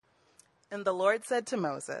And the Lord said to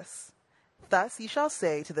Moses, "Thus you shall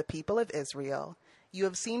say to the people of Israel, you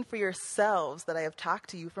have seen for yourselves that I have talked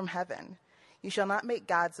to you from heaven. You shall not make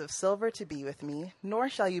gods of silver to be with me, nor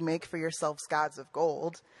shall you make for yourselves gods of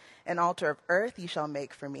gold. An altar of earth you shall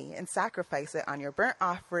make for me, and sacrifice it on your burnt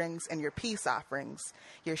offerings and your peace offerings,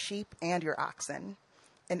 your sheep and your oxen.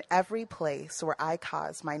 In every place where I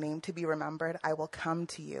cause my name to be remembered, I will come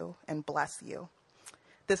to you and bless you."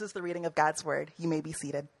 This is the reading of God's word. You may be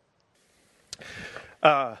seated.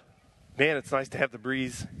 Man, it's nice to have the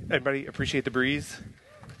breeze. Everybody appreciate the breeze?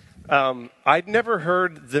 I'd never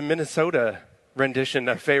heard the Minnesota rendition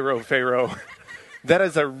of Pharaoh, Pharaoh. That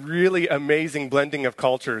is a really amazing blending of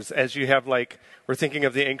cultures, as you have, like, we're thinking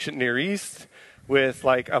of the ancient Near East with,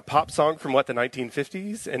 like, a pop song from, the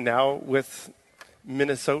 1950s, and now with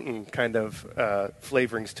Minnesotan kind of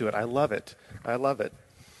flavorings to it. I love it. I love it.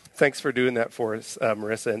 Thanks for doing that for us,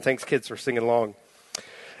 Marissa, and thanks, kids, for singing along.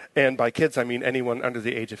 And by kids, I mean anyone under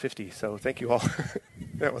the age of 50. So thank you all.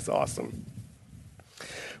 That was awesome.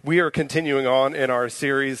 We are continuing on in our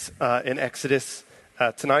series in Exodus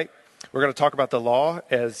tonight. We're going to talk about the law,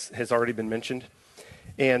 as has already been mentioned.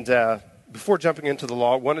 And before jumping into the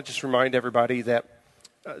law, I want to just remind everybody that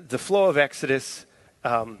the flow of Exodus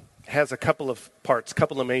has a couple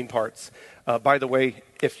of main parts. By the way,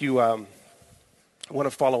 if you want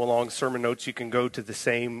to follow along sermon notes, you can go to the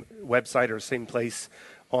same website or same place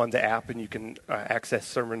on the app, and you can access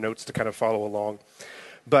sermon notes to kind of follow along.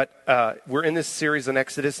 But we're in this series on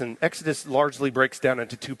Exodus, and Exodus largely breaks down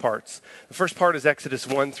into two parts. The first part is Exodus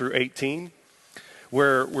 1 through 18,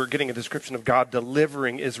 where we're getting a description of God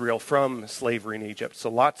delivering Israel from slavery in Egypt. So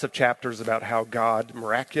lots of chapters about how God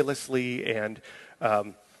miraculously and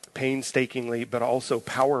painstakingly, but also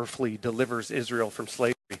powerfully delivers Israel from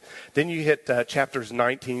slavery. Then you hit chapters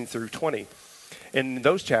 19 through 20. In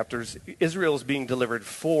those chapters, Israel is being delivered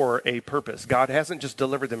for a purpose. God hasn't just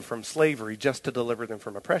delivered them from slavery just to deliver them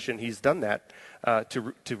from oppression. He's done that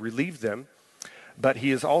to relieve them, but he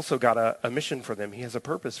has also got a mission for them. He has a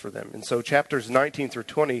purpose for them. And so chapters 19 through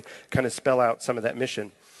 20 kind of spell out some of that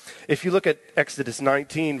mission. If you look at Exodus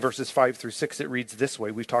 19, verses 5 through 6, it reads this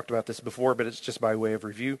way. We've talked about this before, but it's just by way of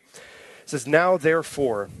review. It says, "Now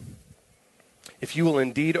therefore, if you will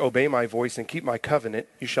indeed obey my voice and keep my covenant,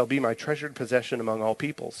 you shall be my treasured possession among all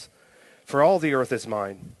peoples. For all the earth is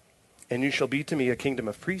mine, and you shall be to me a kingdom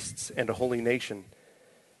of priests and a holy nation."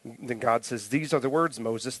 Then God says, "These are the words,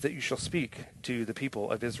 Moses, that you shall speak to the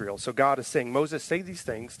people of Israel." So God is saying, Moses, say these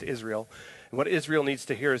things to Israel. And what Israel needs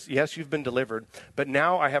to hear is, yes, you've been delivered, but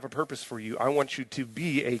now I have a purpose for you. I want you to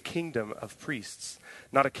be a kingdom of priests,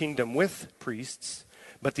 not a kingdom with priests,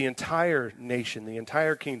 but the entire nation, the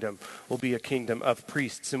entire kingdom will be a kingdom of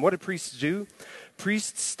priests. And what do priests do?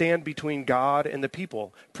 Priests stand between God and the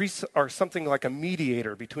people. Priests are something like a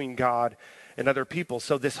mediator between God and other people.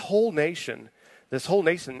 So this whole nation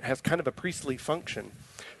has kind of a priestly function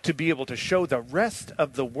to be able to show the rest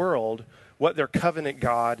of the world what their covenant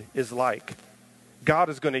God is like. God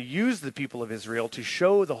is going to use the people of Israel to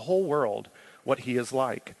show the whole world what he is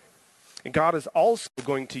like. And God is also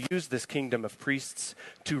going to use this kingdom of priests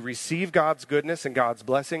to receive God's goodness and God's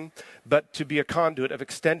blessing, but to be a conduit of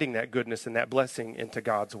extending that goodness and that blessing into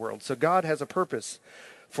God's world. So God has a purpose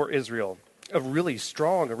for Israel, a really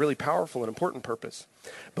strong, a really powerful and important purpose.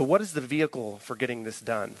 But what is the vehicle for getting this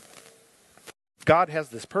done? God has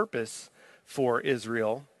this purpose for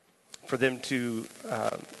Israel, for them to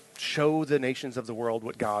show the nations of the world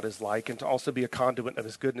what God is like, and to also be a conduit of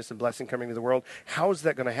his goodness and blessing coming to the world. How is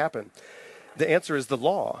that going to happen? The answer is the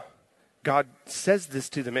law. God says this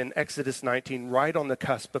to them in Exodus 19, right on the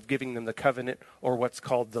cusp of giving them the covenant, or what's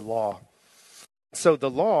called the law. So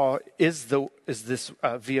the law is this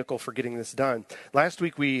vehicle for getting this done. Last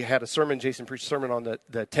week we had a sermon, Jason preached a sermon on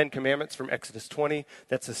the 10 Commandments from Exodus 20.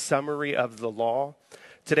 That's a summary of the law.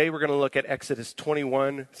 Today we're going to look at Exodus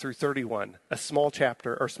 21 through 31, a small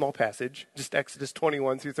chapter or small passage, just Exodus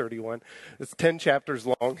 21 through 31. It's 10 chapters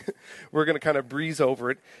long. We're going to kind of breeze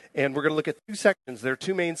over it, and we're going to look at two sections. There are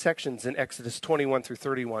two main sections in Exodus 21 through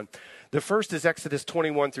 31. The first is Exodus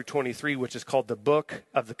 21 through 23, which is called the Book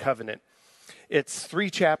of the Covenant. It's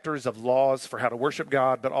 3 chapters of laws for how to worship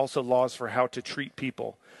God, but also laws for how to treat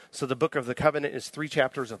people. So the Book of the Covenant is 3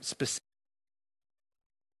 chapters of specific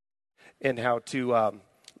and how to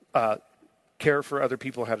care for other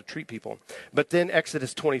people, how to treat people. But then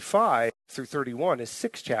Exodus 25 through 31 is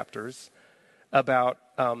 6 chapters about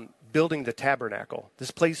building the tabernacle,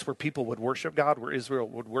 this place where people would worship God, where Israel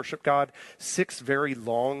would worship God. 6 very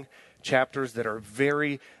long chapters that are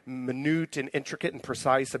very minute and intricate and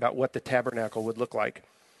precise about what the tabernacle would look like.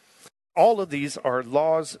 All of these are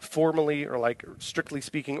laws formally or like strictly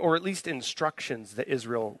speaking, or at least instructions that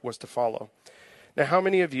Israel was to follow. Now, how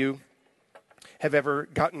many of you have ever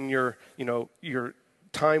gotten your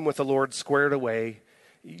time with the Lord squared away?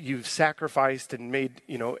 You've sacrificed and made,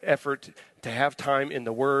 effort to have time in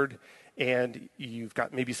the Word, and you've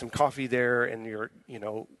got maybe some coffee there, and you're,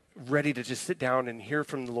 ready to just sit down and hear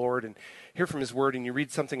from the Lord and hear from His Word, and you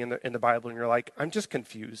read something in the Bible, and you're like, I'm just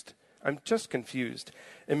confused. And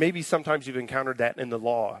maybe sometimes you've encountered that in the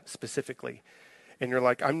law specifically. And you're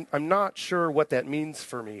like, I'm not sure what that means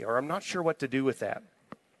for me, or I'm not sure what to do with that.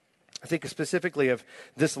 I think specifically of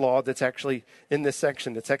this law that's actually in this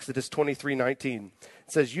section. It's Exodus 23:19. It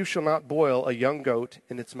says, you shall not boil a young goat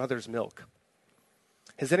in its mother's milk.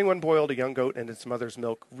 Has anyone boiled a young goat in its mother's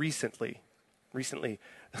milk recently?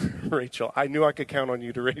 Rachel, I knew I could count on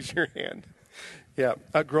you to raise your hand. Yeah.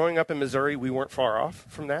 Growing up in Missouri, we weren't far off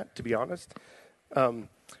from that, to be honest.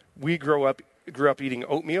 We grew up eating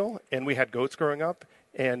oatmeal, and we had goats growing up,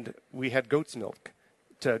 and we had goat's milk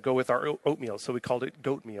to go with our oatmeal, so we called it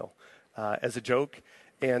goat meal as a joke.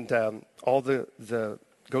 And all the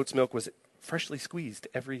goat's milk was freshly squeezed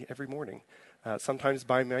every morning, sometimes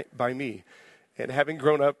by me. And having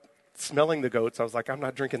grown up smelling the goats, I was like, I'm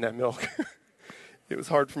not drinking that milk. It was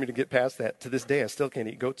hard for me to get past that. To this day, I still can't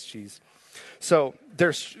eat goat's cheese. So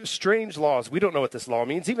there's strange laws. We don't know what this law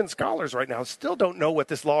means. Even scholars right now still don't know what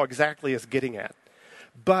this law exactly is getting at.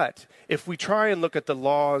 But if we try and look at the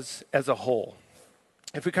laws as a whole,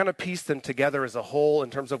 if we kind of piece them together as a whole in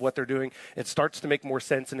terms of what they're doing, it starts to make more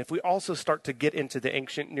sense. And if we also start to get into the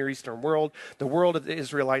ancient Near Eastern world, the world of the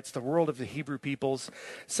Israelites, the world of the Hebrew peoples,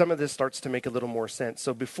 some of this starts to make a little more sense.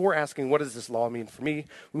 So before asking, what does this law mean for me,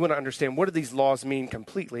 we want to understand, what do these laws mean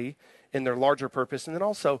completely in their larger purpose? And then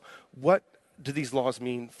also, what do these laws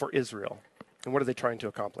mean for Israel? And what are they trying to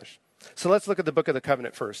accomplish? So let's look at the Book of the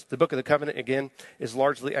Covenant first. The Book of the Covenant, again, is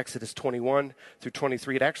largely Exodus 21 through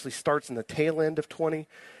 23. It actually starts in the tail end of 20,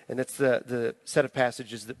 and it's the set of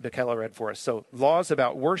passages that Michaela read for us. So laws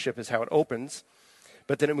about worship is how it opens,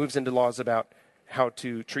 but then it moves into laws about how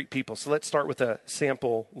to treat people. So let's start with a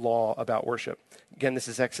sample law about worship. Again, this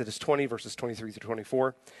is Exodus 20, verses 23 through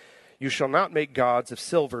 24. You shall not make gods of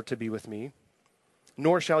silver to be with me,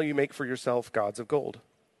 nor shall you make for yourself gods of gold.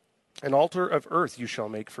 An altar of earth you shall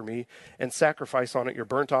make for me, and sacrifice on it your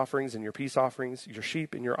burnt offerings and your peace offerings, your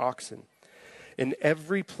sheep and your oxen. In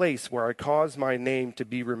every place where I cause my name to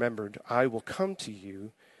be remembered, I will come to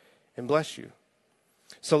you and bless you.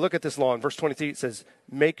 So look at this law. In verse 23, it says,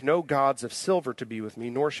 make no gods of silver to be with me,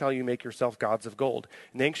 nor shall you make yourself gods of gold.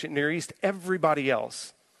 In the ancient Near East, everybody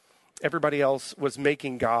else was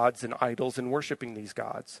making gods and idols and worshiping these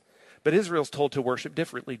gods. But Israel's told to worship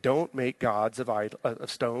differently. Don't make gods of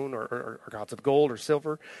stone or gods of gold or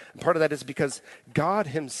silver. And part of that is because God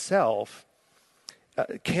himself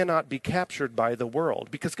cannot be captured by the world,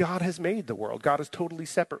 because God has made the world. God is totally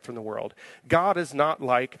separate from the world. God is not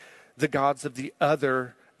like the gods of the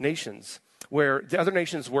other nations, where the other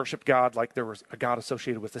nations worshiped God like there was a God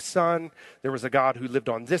associated with the sun. There was a God who lived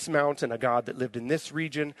on this mountain, a God that lived in this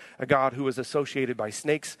region, a God who was associated by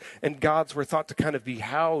snakes. And gods were thought to kind of be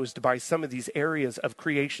housed by some of these areas of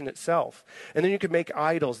creation itself. And then you could make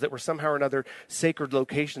idols that were somehow or another sacred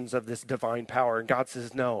locations of this divine power. And God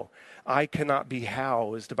says, no, I cannot be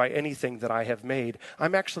housed by anything that I have made.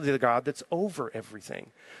 I'm actually the God that's over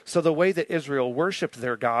everything. So the way that Israel worshiped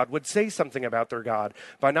their God would say something about their God.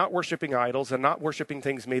 By not worshiping idols and not worshiping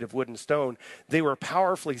things made of wood and stone, they were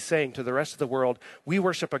powerfully saying to the rest of the world, we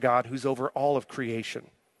worship a God who's over all of creation.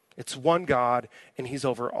 It's one God, and he's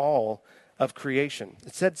over all of creation.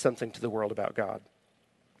 It said something to the world about God.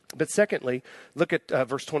 But secondly, look at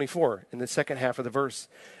verse 24 in the second half of the verse.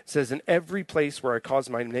 It says, in every place where I cause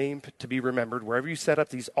my name to be remembered, wherever you set up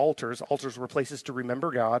these altars were places to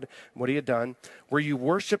remember God, what he had done, where you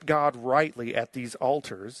worship God rightly at these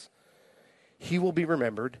altars, he will be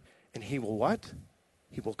remembered, and he will what?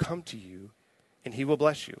 He will come to you, and he will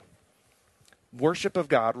bless you. Worship of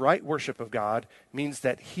God, right worship of God, means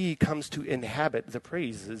that he comes to inhabit the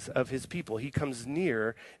praises of his people. He comes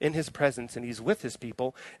near in his presence, and he's with his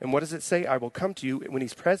people. And what does it say? I will come to you. When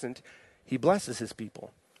he's present, he blesses his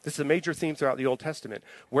people. This is a major theme throughout the Old Testament.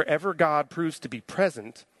 Wherever God proves to be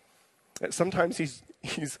present, sometimes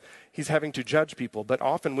he's having to judge people, but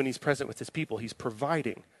often when he's present with his people, he's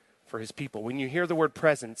providing for his people. When you hear the word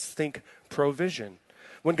presence, think provision.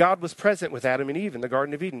 When God was present with Adam and Eve in the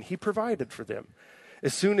Garden of Eden, he provided for them.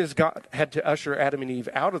 As soon as God had to usher Adam and Eve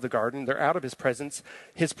out of the garden, they're out of his presence,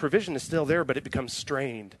 his provision is still there, but it becomes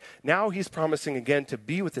strained. Now he's promising again to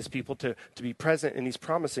be with his people, to be present, and he's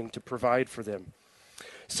promising to provide for them.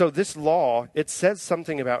 So this law, it says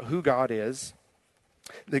something about who God is,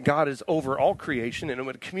 that God is over all creation, and it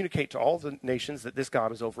would communicate to all the nations that this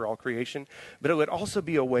God is over all creation. But it would also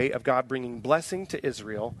be a way of God bringing blessing to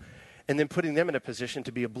Israel and then putting them in a position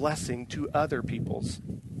to be a blessing to other peoples.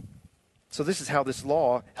 So this is how this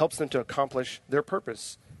law helps them to accomplish their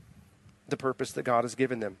purpose, the purpose that God has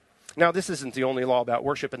given them. Now, this isn't the only law about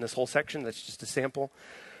worship in this whole section. That's just a sample.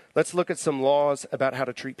 Let's look at some laws about how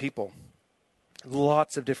to treat people.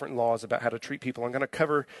 Lots of different laws about how to treat people. I'm going to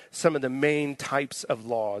cover some of the main types of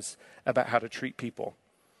laws about how to treat people.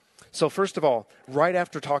 So first of all, right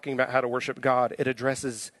after talking about how to worship God, it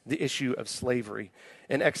addresses the issue of slavery.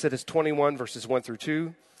 In Exodus 21, verses 1 through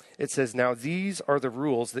 2, it says, "Now these are the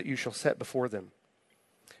rules that you shall set before them.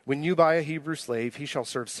 When you buy a Hebrew slave, he shall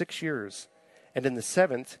serve 6 years, and in the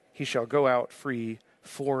 7th he shall go out free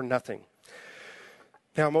for nothing."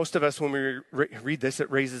 Now, most of us, when we read this,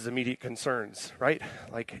 it raises immediate concerns, right?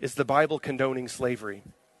 Like, is the Bible condoning slavery?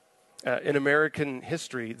 In American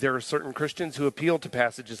history, there are certain Christians who appeal to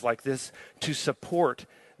passages like this to support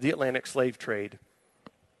the Atlantic slave trade.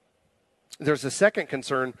 There's a second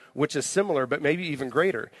concern, which is similar, but maybe even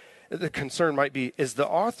greater. The concern might be, is the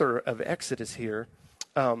author of Exodus here,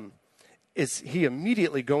 is he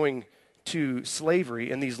immediately going to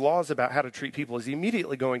slavery and these laws about how to treat people? Is he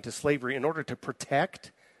immediately going to slavery in order to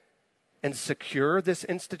protect and secure this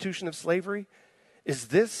institution of slavery? Is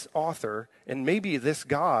this author, and maybe this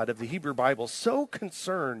God of the Hebrew Bible, so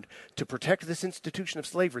concerned to protect this institution of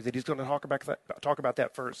slavery that he's going to talk about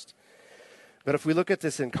that first? But if we look at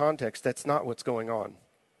this in context, that's not what's going on.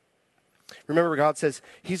 Remember, God says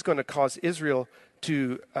he's going to cause Israel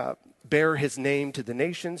to bear his name to the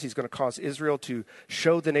nations. He's going to cause Israel to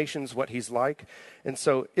show the nations what he's like. And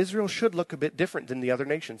so Israel should look a bit different than the other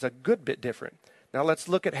nations, a good bit different. Now let's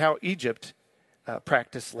look at how Egypt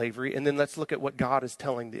practiced slavery, and then let's look at what God is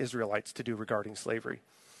telling the Israelites to do regarding slavery.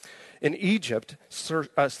 In Egypt,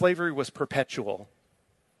 slavery was perpetual.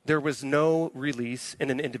 There was no release in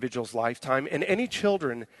an individual's lifetime, and any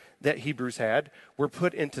children that Hebrews had were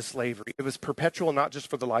put into slavery. It was perpetual, not just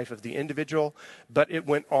for the life of the individual, but it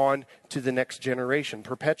went on to the next generation,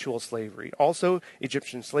 perpetual slavery. Also,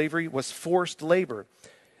 Egyptian slavery was forced labor.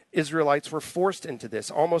 Israelites were forced into this,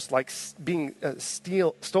 almost like being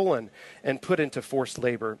stolen and put into forced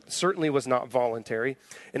labor. Certainly was not voluntary,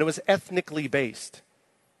 and it was ethnically based.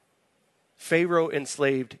 Pharaoh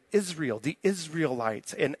enslaved Israel, the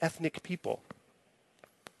Israelites, an ethnic people.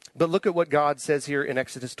 But look at what God says here in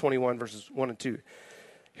Exodus 21, verses 1 and 2.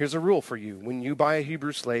 Here's a rule for you. When you buy a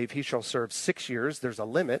Hebrew slave, he shall serve 6 years. There's a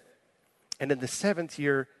limit. And in the 7th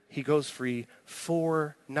year, he goes free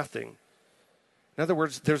for nothing. In other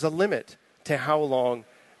words, there's a limit to how long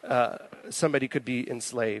somebody could be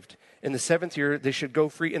enslaved. In the 7th year, they should go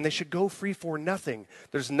free, and they should go free for nothing.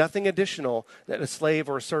 There's nothing additional that a slave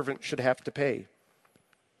or a servant should have to pay.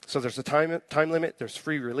 So there's a time limit. There's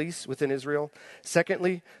free release within Israel.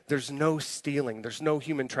 Secondly, there's no stealing. There's no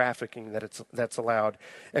human trafficking that's allowed.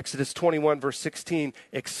 Exodus 21, verse 16,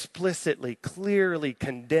 explicitly, clearly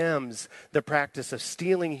condemns the practice of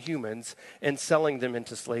stealing humans and selling them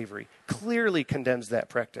into slavery. Clearly condemns that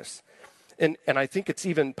practice. And I think it's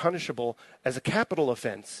even punishable as a capital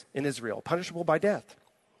offense in Israel, punishable by death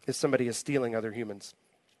if somebody is stealing other humans.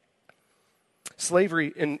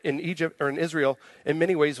 Slavery in Egypt or in Israel in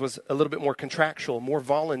many ways was a little bit more contractual, more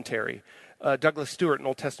voluntary. Douglas Stewart, an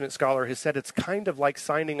Old Testament scholar, has said it's kind of like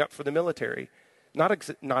signing up for the military.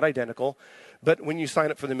 Not identical, but when you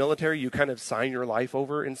sign up for the military, you kind of sign your life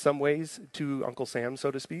over in some ways to Uncle Sam,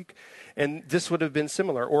 so to speak. And this would have been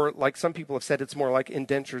similar. Or like some people have said, it's more like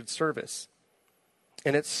indentured service.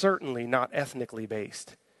 And it's certainly not ethnically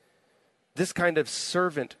based. This kind of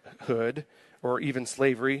servanthood, or even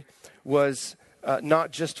slavery, was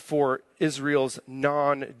not just for Israel's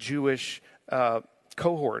non-Jewish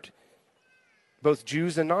cohort. Both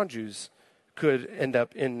Jews and non-Jews could end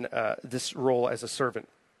up in this role as a servant.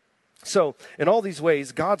 So, in all these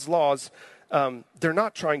ways, God's laws, they're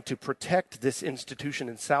not trying to protect this institution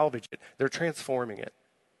and salvage it. They're transforming it.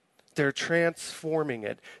 They're transforming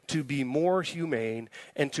it to be more humane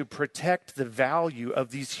and to protect the value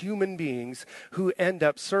of these human beings who end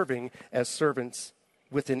up serving as servants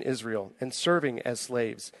within Israel and serving as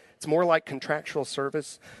slaves. It's more like contractual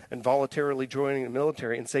service and voluntarily joining the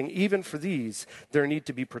military and saying, even for these, there need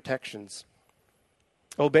to be protections.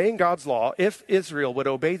 Obeying God's law, if Israel would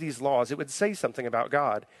obey these laws, it would say something about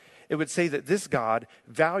God. It would say that this God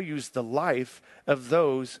values the life of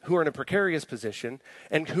those who are in a precarious position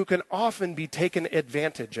and who can often be taken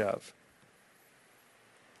advantage of.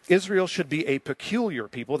 Israel should be a peculiar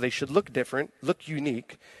people. They should look different, look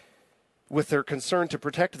unique. with their concern to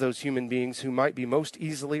protect those human beings who might be most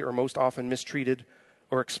easily or most often mistreated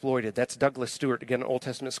or exploited. That's Douglas Stewart, again, Old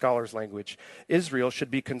Testament scholars' language. Israel should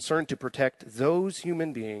be concerned to protect those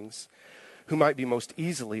human beings who might be most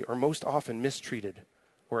easily or most often mistreated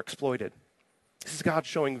or exploited. This is God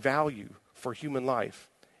showing value for human life,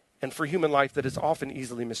 and for human life that is often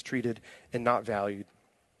easily mistreated and not valued.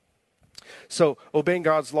 So obeying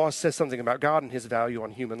God's law says something about God and his value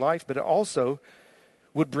on human life, but it also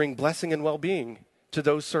would bring blessing and well-being to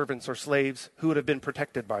those servants or slaves who would have been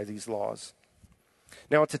protected by these laws.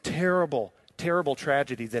 Now, it's a terrible, terrible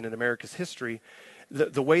tragedy then in America's history.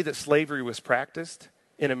 The way that slavery was practiced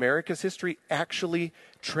in America's history actually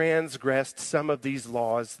transgressed some of these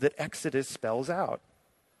laws that Exodus spells out.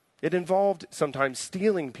 It involved sometimes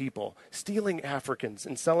stealing people, stealing Africans,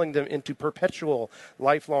 and selling them into perpetual,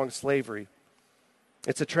 lifelong slavery.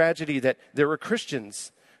 It's a tragedy that there were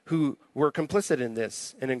Christians who were complicit in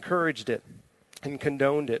this and encouraged it and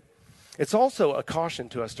condoned it. It's also a caution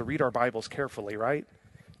to us to read our Bibles carefully, right?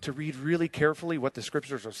 To read really carefully what the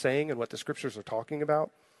scriptures are saying and what the scriptures are talking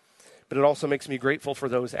about. But it also makes me grateful for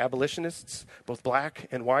those abolitionists, both black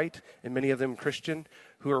and white, and many of them Christian,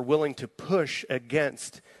 who are willing to push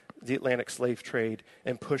against the Atlantic slave trade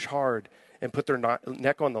and push hard and put their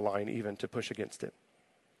neck on the line even to push against it.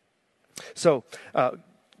 So,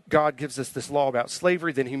 God gives us this law about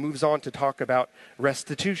slavery. Then he moves on to talk about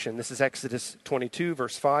restitution. This is Exodus 22,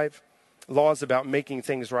 verse 5. Laws about making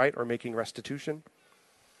things right or making restitution.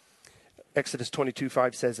 Exodus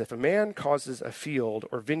 22:5 says, if a man causes a field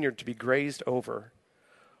or vineyard to be grazed over,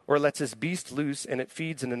 or lets his beast loose and it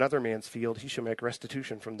feeds in another man's field, he shall make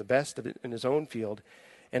restitution from the best of it in his own field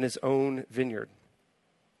and his own vineyard.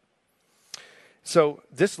 So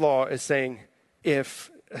this law is saying if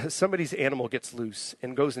somebody's animal gets loose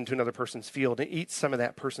and goes into another person's field and eats some of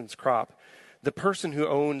that person's crop, the person who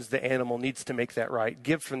owns the animal needs to make that right,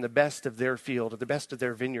 give from the best of their field or the best of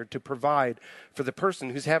their vineyard to provide for the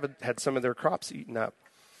person who's had some of their crops eaten up.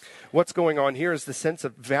 What's going on here is the sense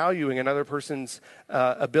of valuing another person's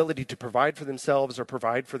ability to provide for themselves or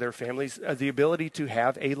provide for their families, the ability to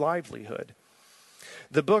have a livelihood.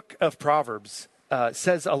 The book of Proverbs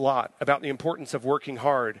says a lot about the importance of working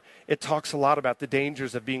hard. It talks a lot about the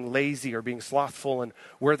dangers of being lazy or being slothful and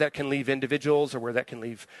where that can leave individuals or where that can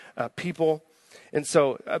leave people. And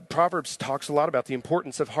so Proverbs talks a lot about the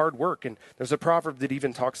importance of hard work. And there's a proverb that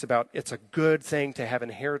even talks about it's a good thing to have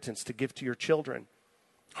inheritance to give to your children.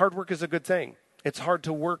 Hard work is a good thing. It's hard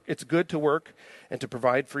to work. It's good to work and to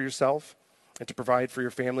provide for yourself and to provide for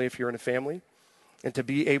your family if you're in a family and to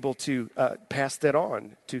be able to pass that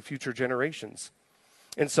on to future generations.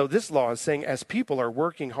 And so this law is saying as people are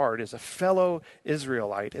working hard, as a fellow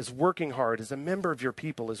Israelite is working hard, as a member of your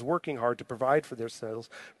people is working hard to provide for themselves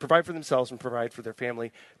and provide for their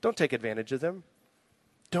family, don't take advantage of them.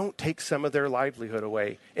 Don't take some of their livelihood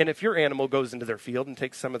away. And if your animal goes into their field and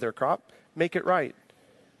takes some of their crop, make it right.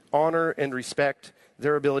 Honor and respect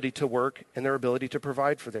their ability to work and their ability to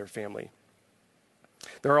provide for their family.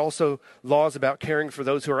 There are also laws about caring for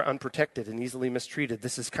those who are unprotected and easily mistreated.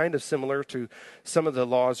 This is kind of similar to some of the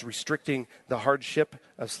laws restricting the hardship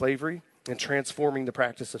of slavery and transforming the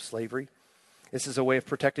practice of slavery. This is a way of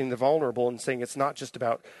protecting the vulnerable and saying it's not just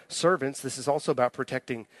about servants. This is also about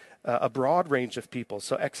protecting a broad range of people.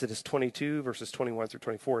 So Exodus 22, verses 21 through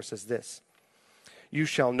 24 says this, you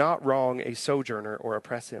shall not wrong a sojourner or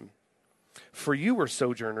oppress him, for you were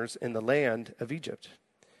sojourners in the land of Egypt.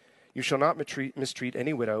 You shall not mistreat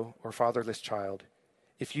any widow or fatherless child.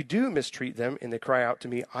 If you do mistreat them and they cry out to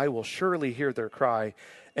me, I will surely hear their cry,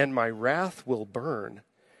 and my wrath will burn,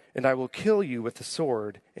 and I will kill you with the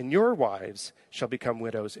sword, and your wives shall become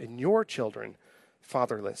widows, and your children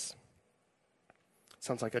fatherless.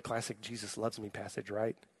 Sounds like a classic Jesus loves me passage,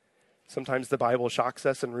 right? Sometimes the Bible shocks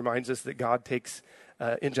us and reminds us that God takes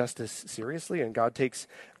injustice seriously and God takes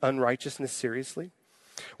unrighteousness seriously.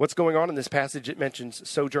 What's going on in this passage? It mentions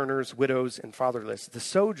sojourners, widows, and fatherless. The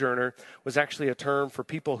sojourner was actually a term for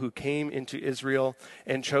people who came into Israel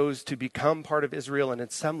and chose to become part of Israel and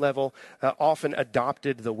at some level often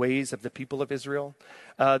adopted the ways of the people of Israel.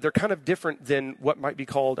 They're kind of different than what might be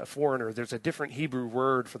called a foreigner. There's a different Hebrew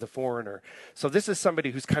word for the foreigner. So this is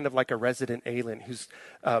somebody who's kind of like a resident alien, who's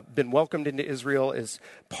been welcomed into Israel, is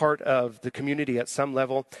part of the community at some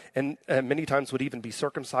level, and many times would even be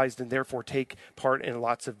circumcised and therefore take part in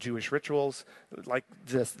lots of Jewish rituals like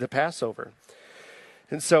the Passover.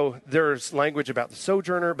 And so there's language about the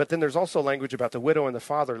sojourner, but then there's also language about the widow and the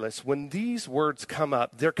fatherless. When these words come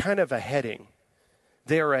up, they're kind of a heading.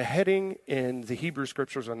 They are a heading in the Hebrew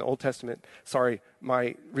scriptures or in the Old Testament. Sorry,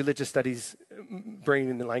 my religious studies brain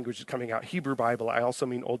and language is coming out. Hebrew Bible, I also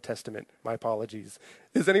mean Old Testament. My apologies.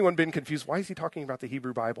 Has anyone been confused? Why is he talking about the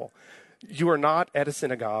Hebrew Bible? You are not at a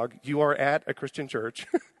synagogue. You are at a Christian church.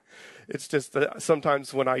 It's just that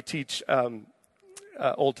sometimes when I teach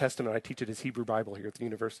Old Testament, I teach it as Hebrew Bible here at the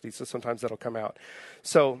university, so sometimes that'll come out.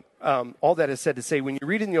 So all that is said to say, when you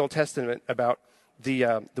read in the Old Testament about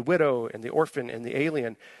the widow and the orphan and the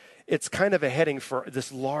alien, it's kind of a heading for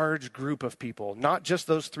this large group of people, not just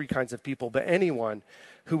those three kinds of people, but anyone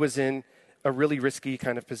who was in a really risky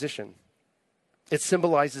kind of position. It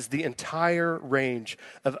symbolizes the entire range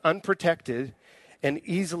of unprotected and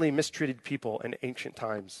easily mistreated people in ancient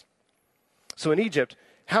times. So in Egypt,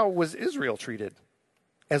 how was Israel treated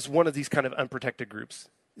as one of these kind of unprotected groups?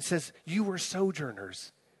 It says, you were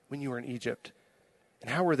sojourners when you were in Egypt. And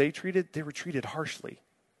how were they treated? They were treated harshly.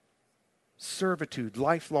 Servitude,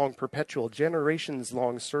 lifelong, perpetual,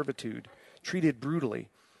 generations-long servitude, treated brutally.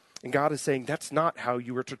 And God is saying, that's not how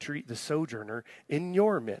you are to treat the sojourner in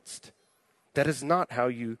your midst. That is not how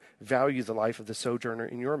you value the life of the sojourner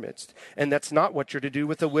in your midst. And that's not what you're to do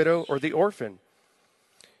with the widow or the orphan.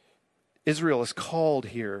 Israel is called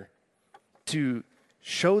here to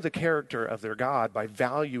show the character of their God by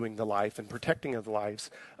valuing the life and protecting the lives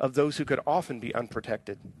of those who could often be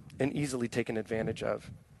unprotected and easily taken advantage of.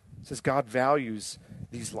 It says God values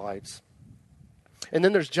these lives. And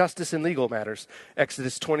then there's justice in legal matters.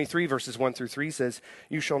 Exodus 23 verses 1 through 3 says,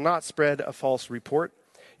 you shall not spread a false report.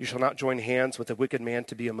 You shall not join hands with a wicked man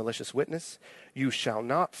to be a malicious witness. You shall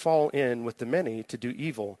not fall in with the many to do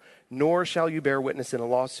evil, nor shall you bear witness in a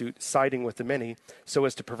lawsuit siding with the many so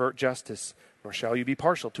as to pervert justice, nor shall you be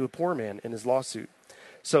partial to a poor man in his lawsuit.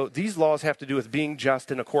 So these laws have to do with being just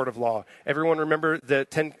in a court of law. Everyone remember the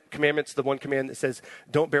 10 commandments, the one command that says,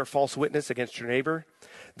 don't bear false witness against your neighbor?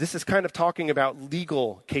 This is kind of talking about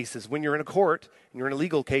legal cases. When you're in a court and you're in a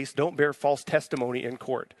legal case, don't bear false testimony in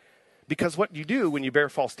court. Because what you do when you bear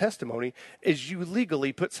false testimony is you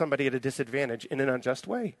legally put somebody at a disadvantage in an unjust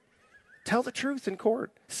way. Tell the truth in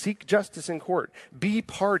court. Seek justice in court. Be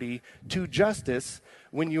party to justice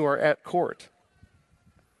when you are at court.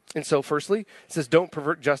 And so firstly, it says don't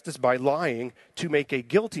pervert justice by lying to make a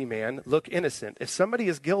guilty man look innocent. If somebody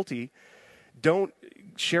is guilty, don't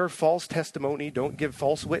share false testimony, don't give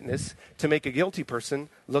false witness to make a guilty person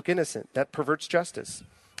look innocent. That perverts justice.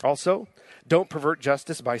 Also, don't pervert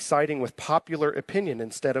justice by siding with popular opinion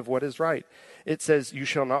instead of what is right. It says, you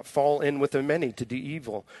shall not fall in with the many to do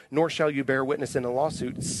evil, nor shall you bear witness in a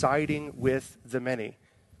lawsuit siding with the many.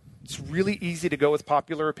 It's really easy to go with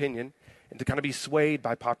popular opinion and to kind of be swayed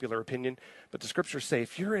by popular opinion. But the scriptures say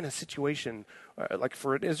if you're in a situation, like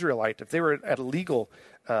for an Israelite, if they were at a legal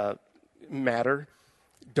matter,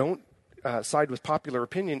 don't side with popular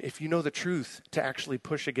opinion if you know the truth to actually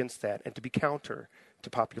push against that and to be counter to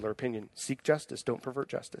popular opinion. Seek justice, don't pervert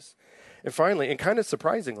justice. And finally, and kind of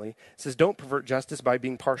surprisingly, it says don't pervert justice by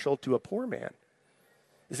being partial to a poor man.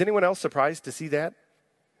 Is anyone else surprised to see that?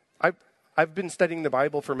 I've been studying the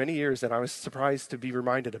Bible for many years, and I was surprised to be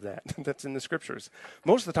reminded of that. That's in the scriptures.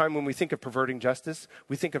 Most of the time when we think of perverting justice,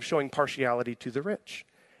 we think of showing partiality to the rich.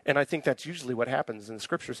 And I think that's usually what happens, and the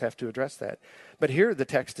scriptures have to address that. But here the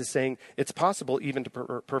text is saying it's possible even to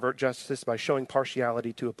pervert justice by showing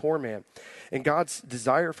partiality to a poor man. And God's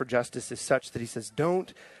desire for justice is such that he says,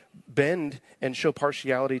 don't bend and show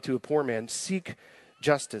partiality to a poor man. Seek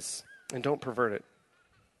justice and don't pervert it.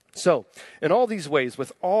 So, in all these ways,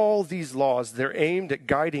 with all these laws, they're aimed at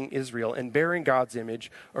guiding Israel and bearing God's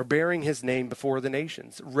image or bearing his name before the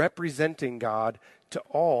nations, representing God to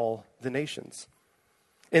all the nations.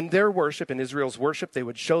 In their worship, in Israel's worship, they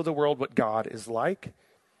would show the world what God is like.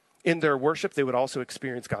 In their worship, they would also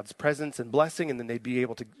experience God's presence and blessing, and then they'd be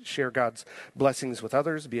able to share God's blessings with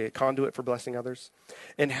others, be a conduit for blessing others.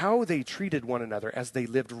 And how they treated one another as they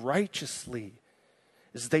lived righteously,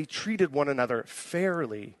 as they treated one another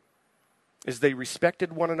fairly, as they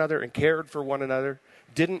respected one another and cared for one another,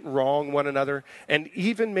 didn't wrong one another, and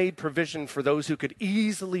even made provision for those who could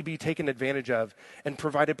easily be taken advantage of and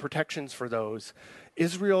provided protections for those.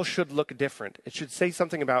 Israel should look different. It should say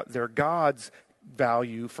something about their God's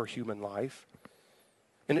value for human life.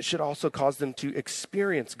 And it should also cause them to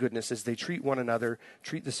experience goodness as they treat one another,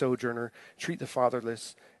 treat the sojourner, treat the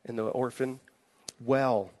fatherless and the orphan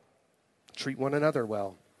well. Treat one another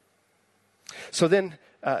well. So then,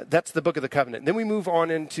 that's the book of the covenant. Then we move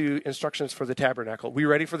on into instructions for the tabernacle. We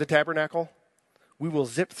ready for the tabernacle? We will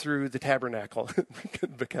zip through the tabernacle.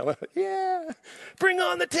 Michaela, yeah, bring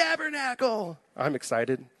on the tabernacle. I'm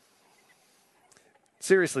excited.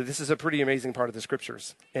 Seriously, this is a pretty amazing part of the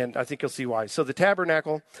scriptures, and I think you'll see why. So the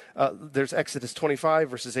tabernacle, there's Exodus 25,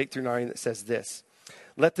 verses 8 through 9, that says this: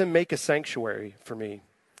 "Let them make a sanctuary for me,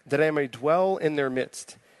 that I may dwell in their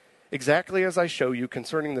midst. Exactly as I show you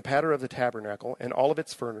concerning the pattern of the tabernacle and all of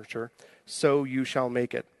its furniture, so you shall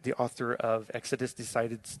make it." The author of Exodus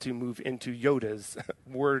decided to move into Yoda's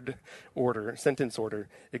sentence order.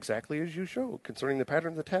 Exactly as you show concerning the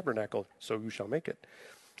pattern of the tabernacle, so you shall make it.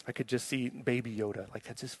 I could just see baby Yoda, like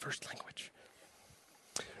that's his first language.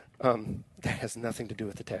 That has nothing to do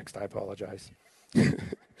with the text. I apologize.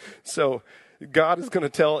 So God is going to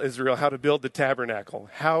tell Israel how to build the tabernacle,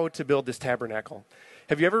 how to build this tabernacle.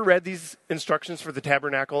 Have you ever read these instructions for the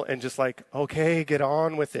tabernacle and just like, okay, get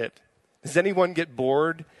on with it? Does anyone get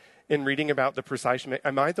bored in reading about the precise,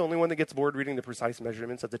 am I the only one that gets bored reading the precise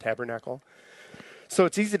measurements of the tabernacle? So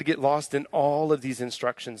it's easy to get lost in all of these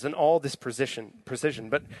instructions and all this precision.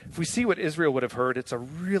 But if we see what Israel would have heard, it's a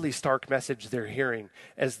really stark message they're hearing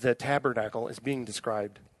as the tabernacle is being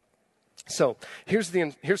described. So here's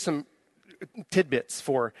some tidbits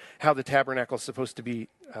for how the tabernacle is supposed to be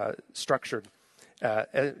structured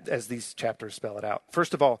as these chapters spell it out.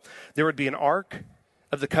 First of all, there would be an ark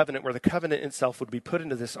of the covenant where the covenant itself would be put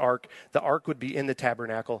into this ark. The ark would be in the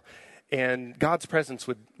tabernacle, and God's presence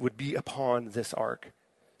would be upon this ark.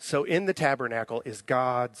 So in the tabernacle is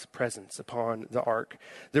God's presence upon the ark.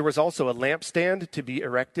 There was also a lampstand to be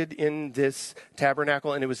erected in this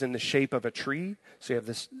tabernacle, and it was in the shape of a tree. So you have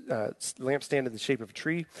this lampstand in the shape of a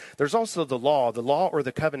tree. There's also the law. The law or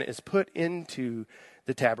the covenant is put into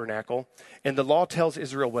the tabernacle, and the law tells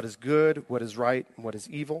Israel what is good, what is right, and what is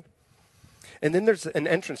evil. And then there's an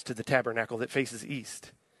entrance to the tabernacle that faces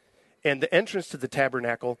east. And the entrance to the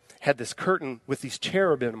tabernacle had this curtain with these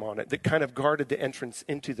cherubim on it that kind of guarded the entrance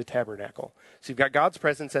into the tabernacle. So you've got God's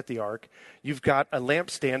presence at the ark. You've got a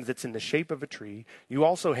lampstand that's in the shape of a tree. You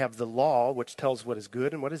also have the law, which tells what is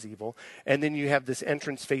good and what is evil. And then you have this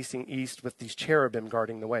entrance facing east with these cherubim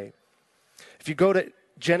guarding the way. If you go to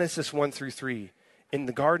Genesis 1 through 3, in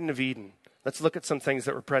the Garden of Eden, let's look at some things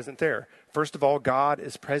that were present there. First of all, God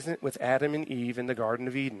is present with Adam and Eve in the Garden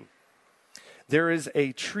of Eden. There is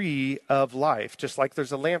a tree of life, just like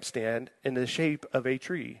there's a lampstand in the shape of a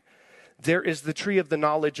tree. There is the tree of the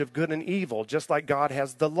knowledge of good and evil, just like God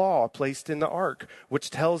has the law placed in the ark, which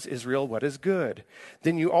tells Israel what is good.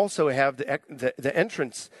 Then you also have the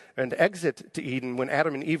entrance and exit to Eden. When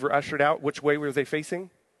Adam and Eve were ushered out, which way were they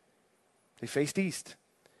facing? They faced east.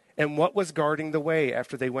 And what was guarding the way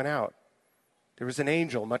after they went out? There was an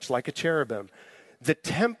angel, much like a cherubim. The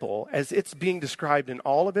temple, as it's being described in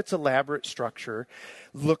all of its elaborate structure,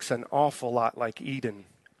 looks an awful lot like Eden.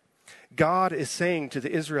 God is saying to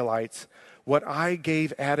the Israelites, what I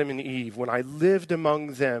gave Adam and Eve when I lived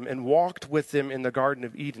among them and walked with them in the Garden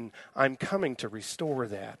of Eden, I'm coming to restore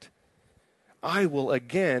that. I will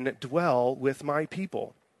again dwell with my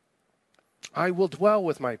people. I will dwell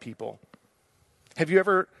with my people. Have you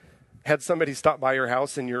ever had somebody stop by your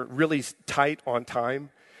house and you're really tight on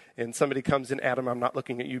time? And somebody comes in, Adam, I'm not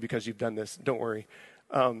looking at you because you've done this. Don't worry.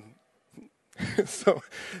 So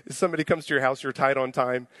somebody comes to your house, you're tight on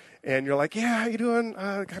time, and you're like, yeah, how you doing?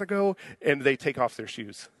 Gotta go. And they take off their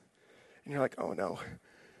shoes. And you're like, oh, no.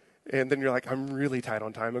 And then you're like, I'm really tight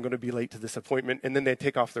on time. I'm going to be late to this appointment. And then they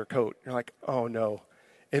take off their coat. You're like, oh, no.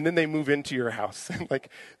 And then they move into your house. And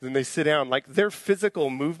then they sit down. Like their physical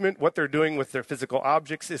movement, what they're doing with their physical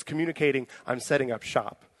objects is communicating, I'm setting up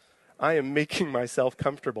shop. I am making myself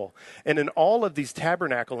comfortable. And in all of these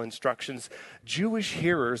tabernacle instructions, Jewish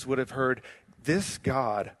hearers would have heard, this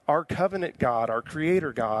God, our covenant God, our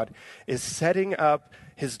creator God, is setting up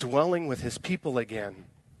his dwelling with his people again.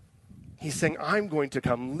 He's saying, I'm going to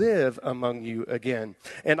come live among you again.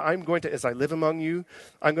 And I'm going to, as I live among you,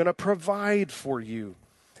 I'm going to provide for you.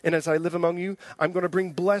 And as I live among you, I'm going to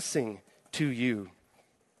bring blessing to you.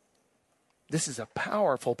 This is a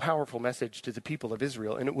powerful, powerful message to the people of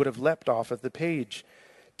Israel, and it would have leapt off of the page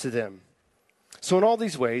to them. So in all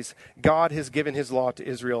these ways, God has given his law to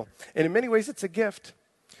Israel, and in many ways it's a gift.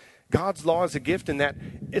 God's law is a gift in that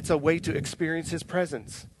it's a way to experience his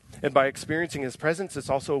presence. And by experiencing his presence, it's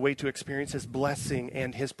also a way to experience his blessing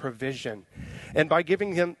and his provision. And by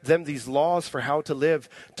giving them these laws for how to live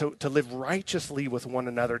righteously with one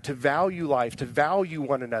another, to value life, to value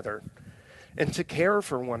one another, and to care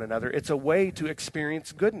for one another, it's a way to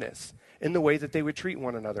experience goodness in the way that they would treat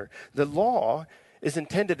one another. The law is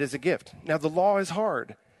intended as a gift. Now, the law is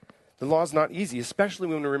hard. The law is not easy, especially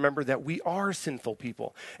when we remember that we are sinful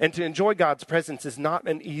people. And to enjoy God's presence is not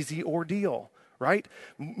an easy ordeal, right?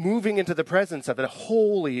 Moving into the presence of a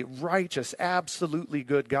holy, righteous, absolutely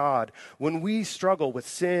good God. When we struggle with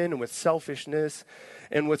sin and with selfishness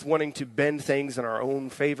and with wanting to bend things in our own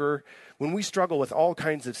favor, when we struggle with all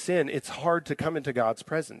kinds of sin, it's hard to come into God's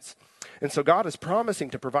presence. And so God is promising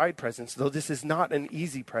to provide presence, though this is not an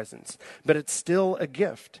easy presence, but it's still a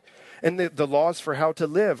gift. And the laws for how to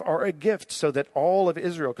live are a gift so that all of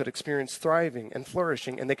Israel could experience thriving and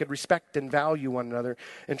flourishing, and they could respect and value one another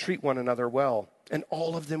and treat one another well. And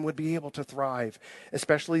all of them would be able to thrive,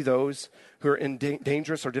 especially those who are in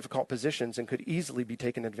dangerous or difficult positions and could easily be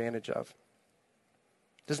taken advantage of.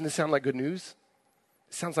 Doesn't this sound like good news?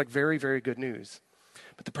 It sounds like very, very good news.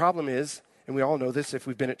 But the problem is, and we all know this if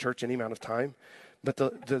we've been at church any amount of time, but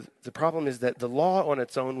the problem is that the law on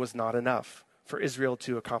its own was not enough for Israel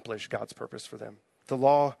to accomplish God's purpose for them. The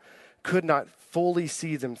law could not fully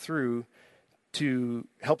see them through to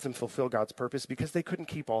help them fulfill God's purpose because they couldn't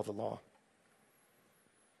keep all the law.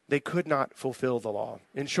 They could not fulfill the law.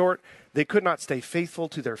 In short, they could not stay faithful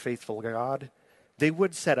to their faithful God. They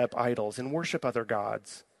would set up idols and worship other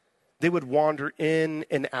gods. They would wander in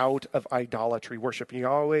and out of idolatry, worshiping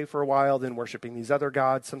Yahweh for a while, then worshiping these other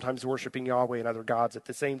gods, sometimes worshiping Yahweh and other gods at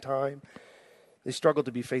the same time. They struggled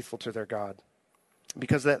to be faithful to their God.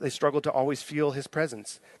 Because of that, they struggled to always feel his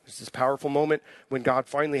presence. There's this powerful moment when God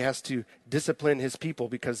finally has to discipline his people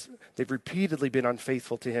because they've repeatedly been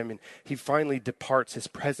unfaithful to him, and he finally departs, his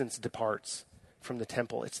presence departs from the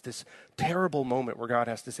temple. It's this terrible moment where God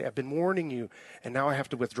has to say, I've been warning you, and now I have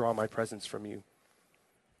to withdraw my presence from you.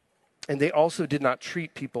 And they also did not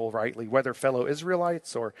treat people rightly, whether fellow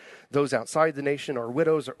Israelites or those outside the nation or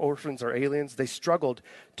widows or orphans or aliens. They struggled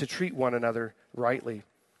to treat one another rightly.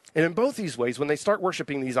 And in both these ways, when they start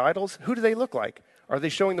worshiping these idols, who do they look like? Are they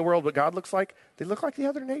showing the world what God looks like? They look like the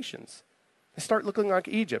other nations. They start looking like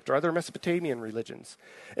Egypt or other Mesopotamian religions.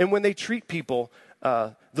 And when they treat people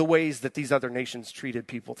the ways that these other nations treated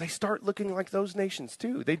people, they start looking like those nations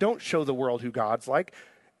too. They don't show the world who God's like.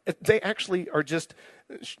 They actually are just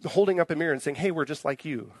holding up a mirror and saying, hey, we're just like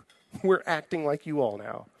you. We're acting like you all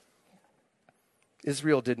now.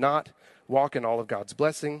 Israel did not walk in all of God's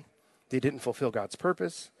blessing. They didn't fulfill God's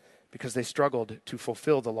purpose because they struggled to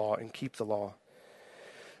fulfill the law and keep the law.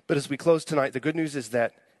 But as we close tonight, the good news is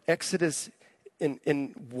that Exodus,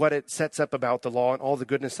 in what it sets up about the law and all the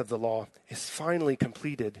goodness of the law, is finally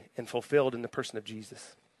completed and fulfilled in the person of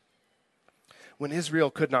Jesus. When Israel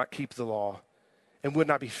could not keep the law and would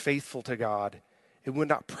not be faithful to God, and would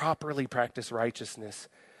not properly practice righteousness,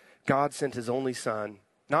 God sent his only son,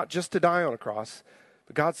 not just to die on a cross,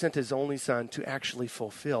 but God sent his only son to actually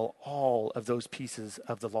fulfill all of those pieces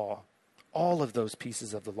of the law. All of those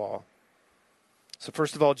pieces of the law. So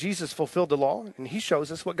first of all, Jesus fulfilled the law, and he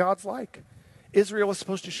shows us what God's like. Israel was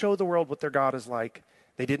supposed to show the world what their God is like.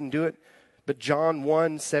 They didn't do it, but John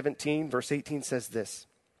 1:17, verse 18 says this,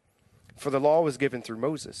 "For the law was given through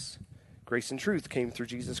Moses. Grace and truth came through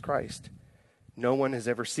Jesus Christ. No one has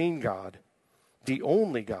ever seen God. The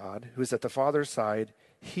only God who is at the Father's side,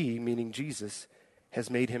 he," meaning Jesus, "has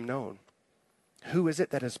made him known." Who is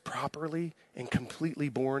it that has properly and completely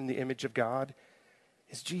borne the image of God?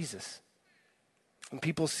 It's Jesus. When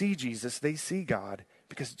people see Jesus, they see God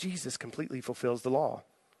because Jesus completely fulfills the law.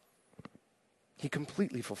 He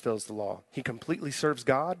completely fulfills the law. He completely serves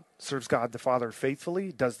God the Father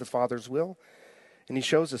faithfully, does the Father's will, and he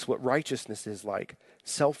shows us what righteousness is like: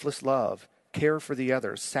 selfless love, care for the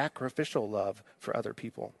others, sacrificial love for other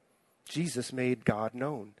people. Jesus made God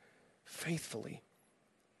known faithfully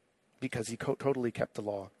because he totally kept the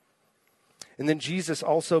law. And then Jesus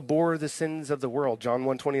also bore the sins of the world. John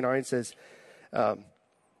 1:29 says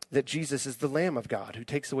that Jesus is the Lamb of God who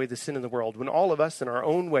takes away the sin of the world. When all of us in our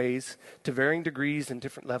own ways, to varying degrees and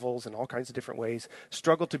different levels and all kinds of different ways,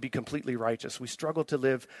 struggle to be completely righteous. We struggle to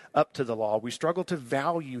live up to the law. We struggle to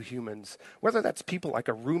value humans, whether that's people like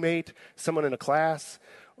a roommate, someone in a class,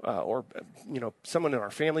 or someone in our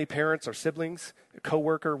family, parents or siblings, a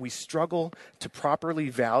coworker. We struggle to properly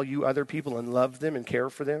value other people and love them and care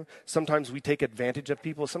for them. Sometimes we take advantage of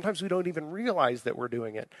people. Sometimes we don't even realize that we're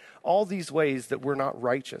doing it. All these ways that we're not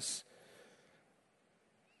righteous.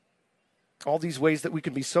 All these ways that we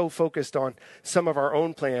can be so focused on some of our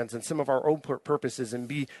own plans and some of our own purposes and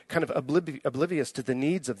be kind of oblivious to the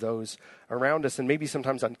needs of those around us, and maybe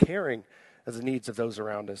sometimes uncaring of the needs of those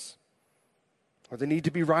around us. Or the need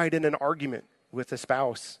to be right in an argument with a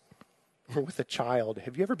spouse or with a child.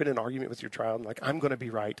 Have you ever been in an argument with your child? Like, I'm going to be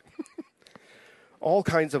right. All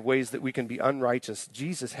kinds of ways that we can be unrighteous.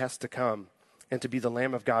 Jesus has to come and to be the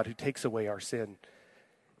Lamb of God who takes away our sin.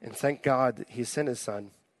 And thank God that he sent his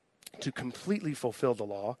son to completely fulfill the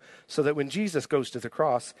law, so that when Jesus goes to the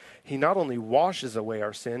cross, he not only washes away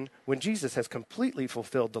our sin, when Jesus has completely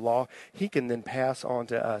fulfilled the law, he can then pass on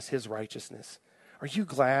to us his righteousness. Are you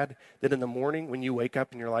glad that in the morning when you wake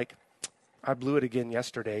up and you're like, I blew it again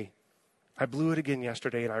yesterday. I blew it again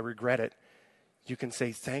yesterday and I regret it. You can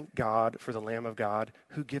say, thank God for the Lamb of God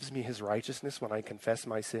who gives me his righteousness when I confess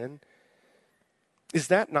my sin. Is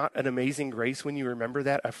that not an amazing grace when you remember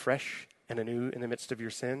that afresh and anew in the midst of your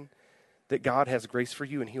sin? That God has grace for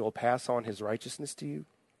you and he will pass on his righteousness to you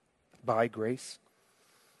by grace.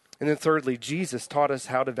 And then thirdly, Jesus taught us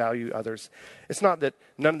how to value others. It's not that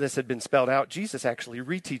none of this had been spelled out. Jesus actually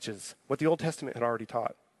reteaches what the Old Testament had already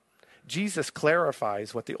taught. Jesus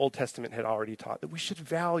clarifies what the Old Testament had already taught, that we should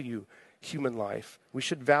value human life. We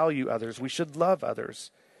should value others. We should love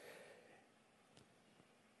others.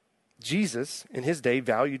 Jesus, in his day,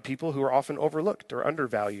 valued people who were often overlooked or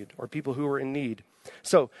undervalued, or people who were in need.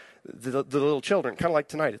 So the little children, kind of like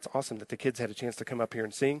tonight, it's awesome that the kids had a chance to come up here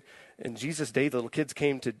and sing. In Jesus' day, the little kids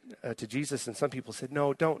came to Jesus, and some people said,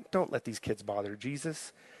 no, don't let these kids bother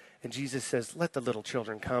Jesus. And Jesus says, let the little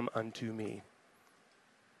children come unto me,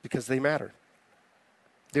 because they matter.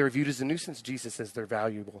 They're viewed as a nuisance. Jesus says they're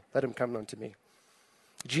valuable. Let them come unto me.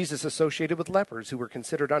 Jesus associated with lepers who were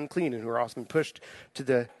considered unclean and who were often pushed to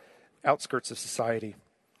the outskirts of society.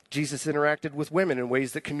 Jesus interacted with women in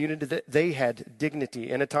ways that communicated that they had dignity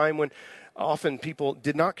in a time when often people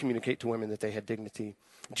did not communicate to women that they had dignity.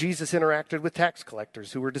 Jesus interacted with tax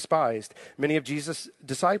collectors who were despised. Many of Jesus'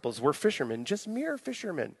 disciples were fishermen, just mere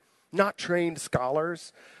fishermen, not trained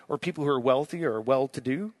scholars or people who are wealthy or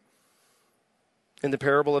well-to-do. In the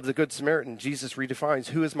parable of the Good Samaritan, Jesus redefines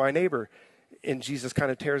who is my neighbor, and Jesus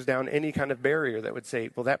kind of tears down any kind of barrier that would say,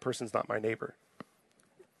 well, that person's not my neighbor.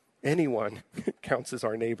 Anyone counts as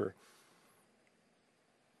our neighbor.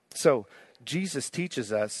 So Jesus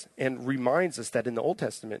teaches us and reminds us that in the Old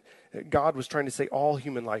Testament, God was trying to say all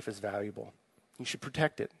human life is valuable. You should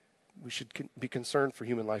protect it. We should be concerned for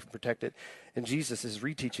human life and protect it. And Jesus is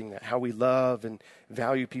reteaching that, how we love and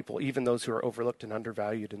value people, even those who are overlooked and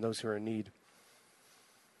undervalued and those who are in need.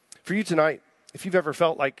 For you tonight, if you've ever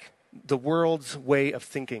felt like the world's way of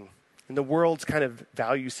thinking and the world's kind of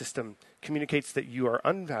value system communicates that you are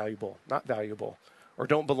unvaluable, not valuable, or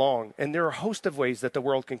don't belong. And there are a host of ways that the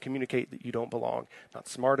world can communicate that you don't belong. Not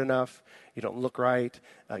smart enough, you don't look right,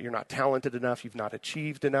 you're not talented enough, you've not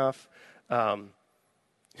achieved enough.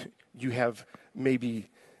 You have maybe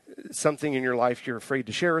something in your life you're afraid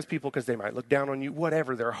to share with people because they might look down on you,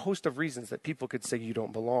 whatever. There are a host of reasons that people could say you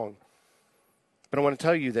don't belong. But I want to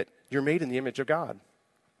tell you that you're made in the image of God.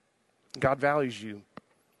 God values you.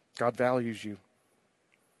 God values you.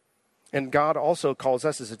 And God also calls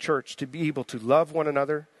us as a church to be able to love one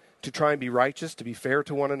another, to try and be righteous, to be fair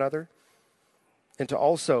to one another, and to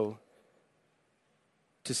also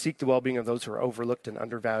to seek the well-being of those who are overlooked and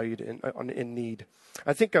undervalued and in need.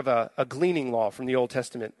 I think of a gleaning law from the Old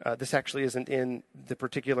Testament. This actually isn't in the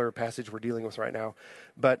particular passage we're dealing with right now,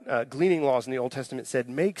 but gleaning laws in the Old Testament said,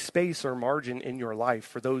 make space or margin in your life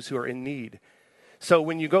for those who are in need. So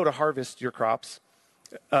when you go to harvest your crops,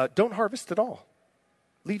 don't harvest at all.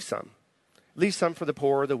 Leave some. Leave some for the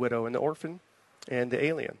poor, the widow, and the orphan, and the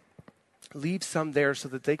alien. Leave some there so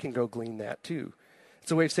that they can go glean that too.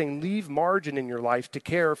 It's a way of saying leave margin in your life to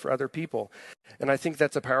care for other people. And I think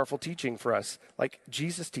that's a powerful teaching for us. Like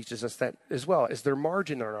Jesus teaches us that as well. Is there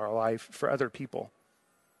margin in our life for other people?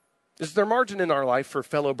 Is there margin in our life for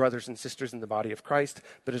fellow brothers and sisters in the body of Christ?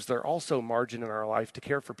 But is there also margin in our life to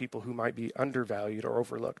care for people who might be undervalued or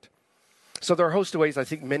overlooked? So there are a host of ways I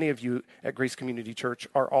think many of you at Grace Community Church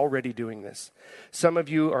are already doing this. Some of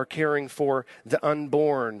you are caring for the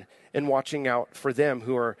unborn and watching out for them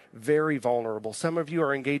who are very vulnerable. Some of you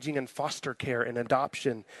are engaging in foster care and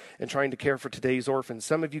adoption and trying to care for today's orphans.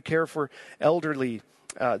 Some of you care for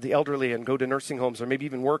the elderly and go to nursing homes or maybe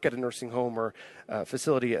even work at a nursing home or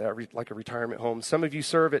facility like a retirement home. Some of you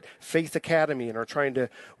serve at Faith Academy and are trying to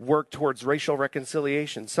work towards racial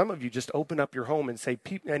reconciliation. Some of you just open up your home and say,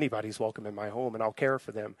 anybody's welcome in my home and I'll care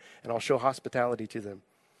for them and I'll show hospitality to them.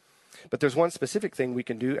 But there's one specific thing we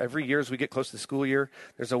can do. Every year as we get close to the school year,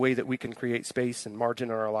 there's a way that we can create space and margin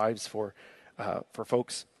in our lives for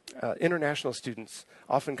folks. International students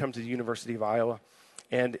often come to the University of Iowa.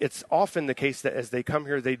 And it's often the case that as they come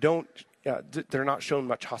here, they're not shown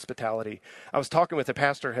much hospitality. I was talking with a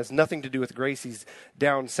pastor, has nothing to do with Grace. He's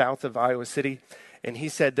down south of Iowa City. And he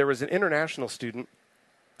said there was an international student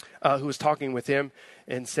who was talking with him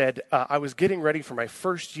and said, I was getting ready for my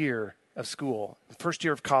first year of school, first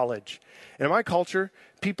year of college. And in my culture,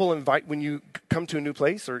 people invite, when you come to a new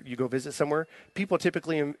place or you go visit somewhere, people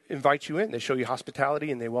typically invite you in. They show you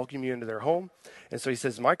hospitality and they welcome you into their home. And so he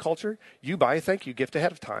says, in my culture, you buy a thank you gift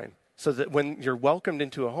ahead of time, so that when you're welcomed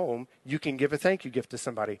into a home, you can give a thank you gift to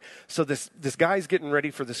somebody. So this guy's getting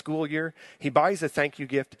ready for the school year. He buys a thank you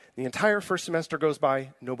gift. The entire first semester goes by,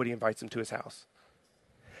 nobody invites him to his house.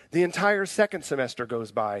 The entire second semester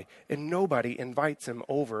goes by, and nobody invites him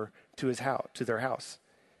over to his house, to their house.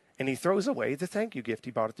 And he throws away the thank you gift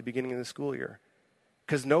he bought at the beginning of the school year,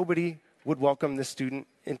 because nobody would welcome this student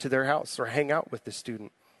into their house or hang out with this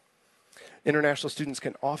student. International students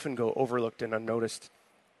can often go overlooked and unnoticed.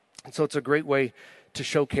 And so it's a great way to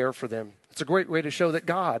show care for them. It's a great way to show that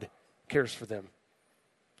God cares for them.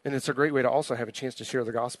 And it's a great way to also have a chance to share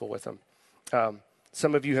the gospel with them.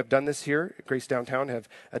 Some of you have done this here at Grace Downtown, have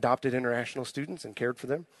adopted international students and cared for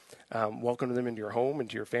them, welcomed them into your home,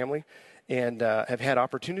 into your family, and have had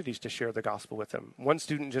opportunities to share the gospel with them. One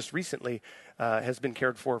student just recently has been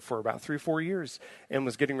cared for about 3 or 4 years and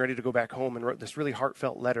was getting ready to go back home and wrote this really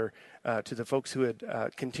heartfelt letter to the folks who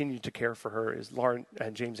had continued to care for her, is Lauren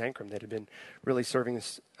and James Ankrum, that had been really serving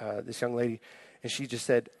this young lady. And she just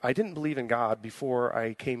said, I didn't believe in God before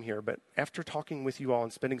I came here, but after talking with you all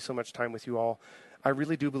and spending so much time with you all, I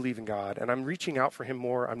really do believe in God, and I'm reaching out for him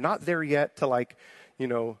more. I'm not there yet to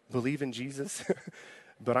believe in Jesus,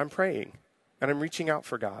 but I'm praying, and I'm reaching out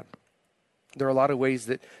for God. There are a lot of ways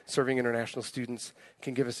that serving international students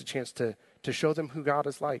can give us a chance to show them who God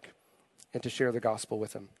is like and to share the gospel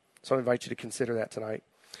with them. So I invite you to consider that tonight.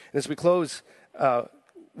 And as we close, I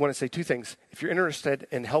want to say 2 things. If you're interested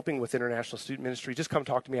in helping with international student ministry, just come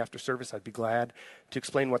talk to me after service. I'd be glad to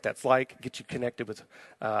explain what that's like, get you connected with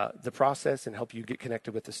the process, and help you get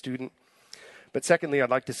connected with the student. But secondly, I'd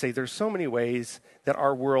like to say there's so many ways that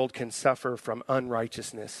our world can suffer from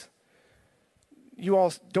unrighteousness.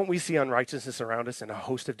 Don't we see unrighteousness around us in a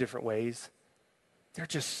host of different ways? There are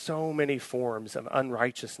just so many forms of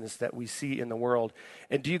unrighteousness that we see in the world.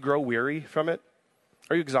 And do you grow weary from it?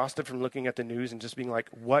 Are you exhausted from looking at the news and just being like,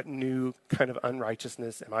 what new kind of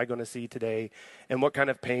unrighteousness am I going to see today? And what kind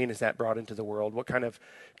of pain has that brought into the world? What kind of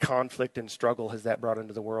conflict and struggle has that brought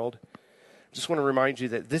into the world? I just want to remind you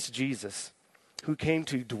that this Jesus, who came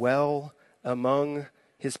to dwell among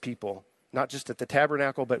his people, not just at the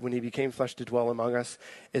tabernacle, but when he became flesh to dwell among us,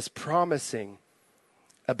 is promising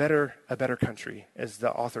a better country, as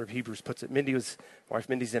the author of Hebrews puts it. My wife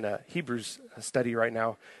Mindy's in a Hebrews study right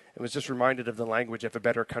now, and was just reminded of the language of a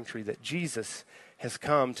better country, that Jesus has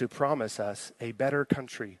come to promise us a better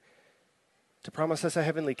country, to promise us a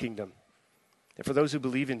heavenly kingdom. And for those who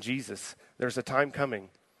believe in Jesus, there's a time coming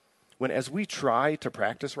when, as we try to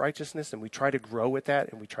practice righteousness and we try to grow at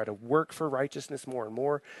that and we try to work for righteousness more and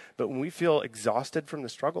more, but when we feel exhausted from the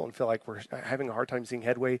struggle and feel like we're having a hard time seeing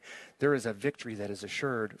headway, there is a victory that is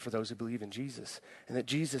assured for those who believe in Jesus, and that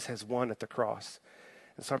Jesus has won at the cross.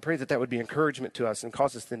 And so I pray that that would be encouragement to us and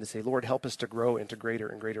cause us then to say, Lord, help us to grow into greater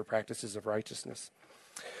and greater practices of righteousness.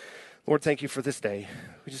 Lord, thank you for this day.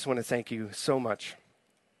 We just want to thank you so much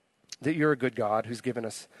that you're a good God who's given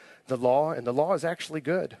us the law, and the law is actually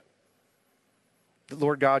good.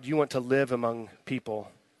 Lord God, you want to live among people.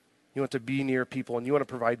 You want to be near people, and you want to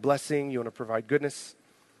provide blessing. You want to provide goodness.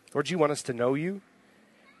 Lord, you want us to know you.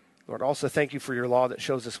 Lord, also thank you for your law that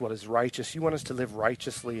shows us what is righteous. You want us to live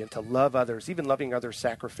righteously and to love others, even loving others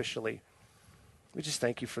sacrificially. We just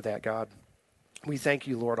thank you for that, God. We thank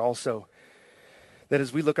you, Lord, also that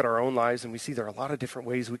as we look at our own lives and we see there are a lot of different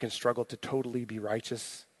ways we can struggle to totally be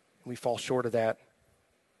righteous, and we fall short of that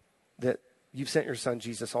you've sent your son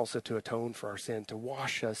Jesus also to atone for our sin, to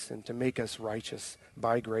wash us and to make us righteous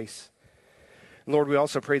by grace. And Lord, we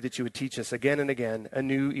also pray that you would teach us again and again,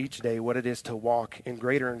 anew each day, what it is to walk in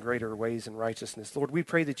greater and greater ways in righteousness. Lord, we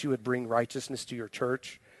pray that you would bring righteousness to your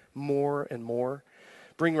church more and more.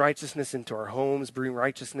 Bring righteousness into our homes, bring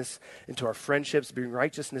righteousness into our friendships, bring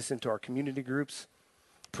righteousness into our community groups.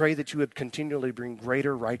 Pray that you would continually bring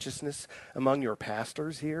greater righteousness among your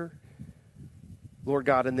pastors here, Lord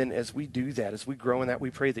God. And then as we do that, as we grow in that, we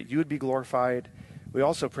pray that you would be glorified. We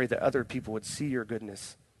also pray that other people would see your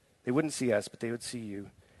goodness. They wouldn't see us, but they would see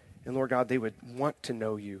you. And Lord God, they would want to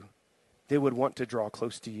know you. They would want to draw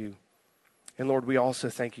close to you. And Lord, we also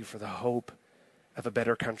thank you for the hope of a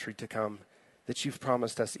better country to come, that you've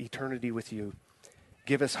promised us eternity with you.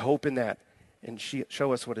 Give us hope in that, and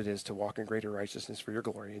show us what it is to walk in greater righteousness for your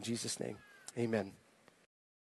glory. In Jesus' name, amen.